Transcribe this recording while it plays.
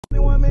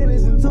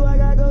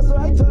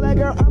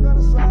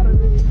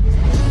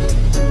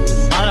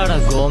알아라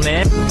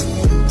고메.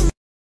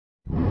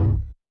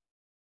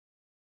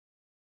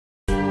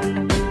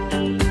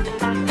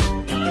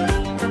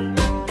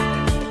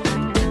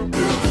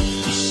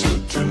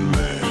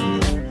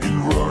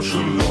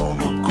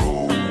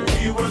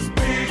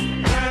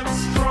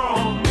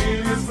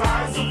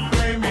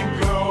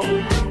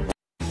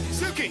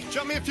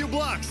 Jump me a few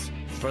blocks.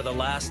 For the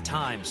last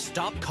time,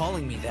 stop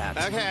calling me that.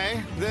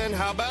 Okay, then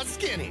how about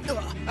skinny?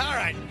 All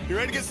right, you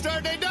ready to get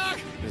started, Doc?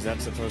 Is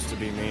that supposed to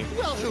be me?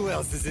 Well, who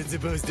else is it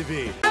supposed to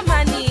be?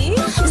 Money.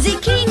 The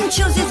king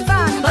chooses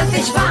one, but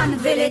which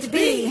one will it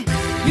be?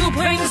 You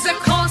bring the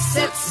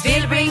corsets,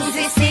 we'll bring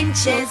the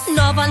cinches.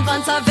 No one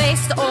wants a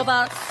waist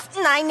over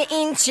 9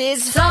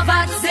 inches. So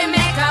what the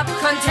makeup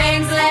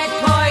contains lead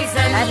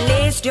poison. At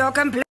least you're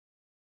complete.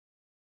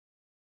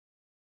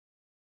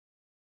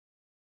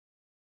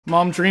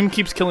 Mom, Dream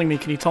keeps killing me.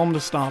 Can you tell him to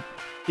stop?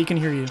 He can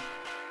hear you.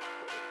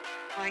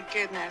 My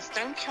goodness,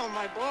 don't kill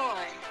my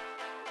boy.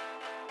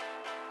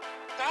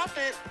 Stop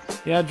it.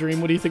 Yeah, Dream,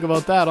 what do you think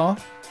about that, huh?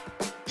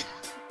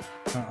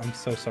 I'm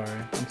so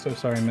sorry. I'm so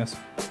sorry, miss.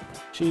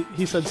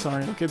 He said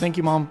sorry. Okay, thank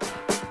you, Mom.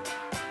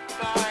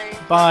 Bye.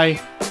 Bye.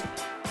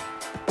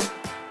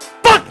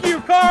 Fuck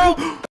you, Carl!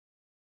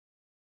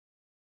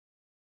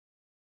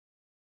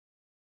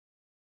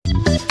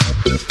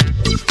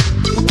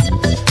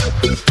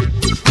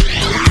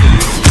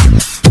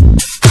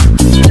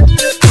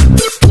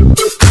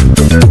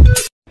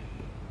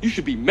 You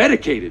should be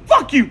medicated.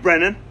 Fuck you,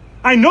 Brennan.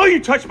 I know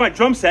you touched my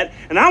drum set,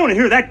 and I want to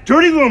hear that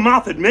dirty little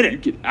mouth admit it. You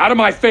get out of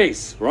my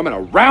face, or I'm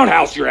gonna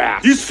roundhouse your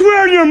ass. You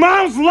swear on your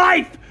mom's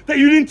life that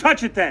you didn't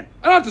touch it then.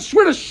 I don't have to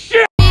swear to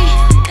shit.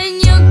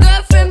 And your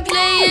girlfriend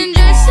playing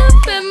dress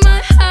up in my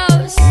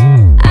house.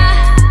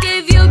 I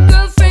gave your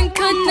girlfriend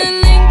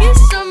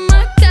cunnilingus on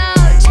my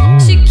couch.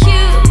 She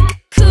cute,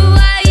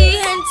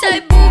 kawaii, hentai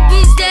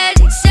boobies that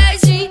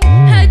excite me.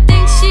 I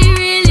think she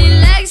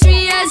really likes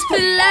me as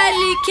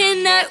politely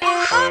can I.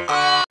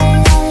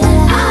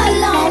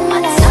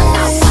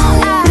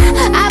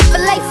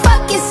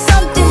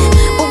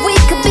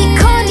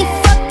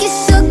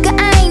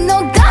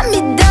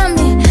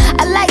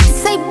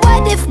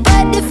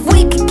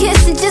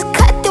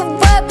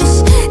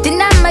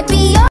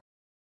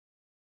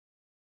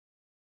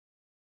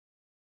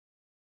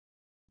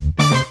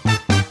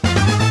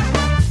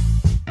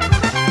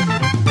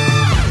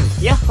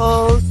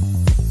 Yahoo!